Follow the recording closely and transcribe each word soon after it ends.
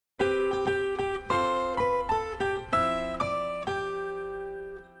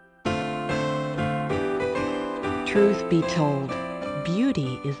Truth be told,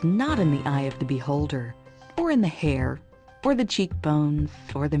 beauty is not in the eye of the beholder, or in the hair, or the cheekbones,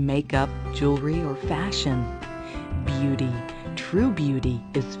 or the makeup, jewelry, or fashion. Beauty, true beauty,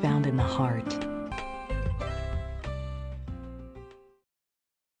 is found in the heart.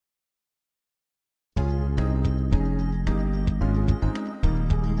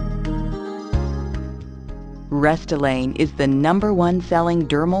 Restylane is the #1 selling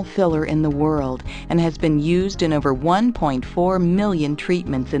dermal filler in the world and has been used in over 1.4 million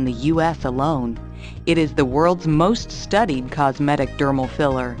treatments in the U.S. alone. It is the world's most studied cosmetic dermal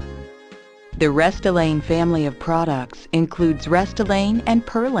filler. The Restylane family of products includes Restylane and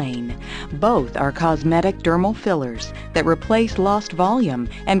Perlane. Both are cosmetic dermal fillers that replace lost volume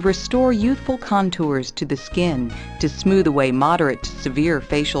and restore youthful contours to the skin to smooth away moderate to severe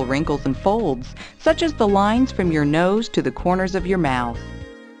facial wrinkles and folds, such as the lines from your nose to the corners of your mouth.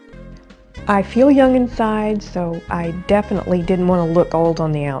 I feel young inside, so I definitely didn't want to look old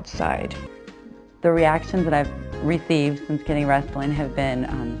on the outside. The reactions that I've received since getting Restylane have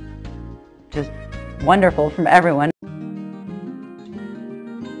been just wonderful from everyone.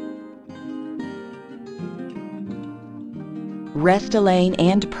 Restylane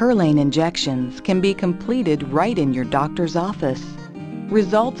and Perlane injections can be completed right in your doctor's office.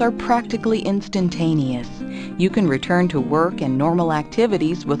 Results are practically instantaneous. You can return to work and normal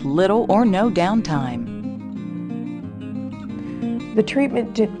activities with little or no downtime. The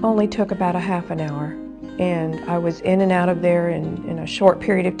treatment only took about a half an hour, and I was in and out of there in a short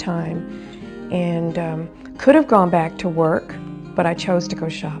period of time, and could have gone back to work, but I chose to go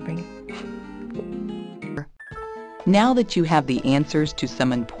shopping. Now that you have the answers to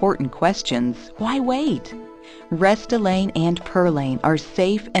some important questions, why wait? Restylane and Perlane are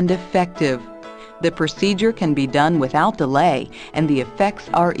safe and effective. The procedure can be done without delay, and the effects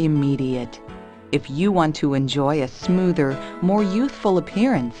are immediate. If you want to enjoy a smoother, more youthful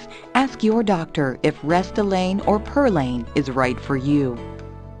appearance, ask your doctor if Restylane or Perlane is right for you.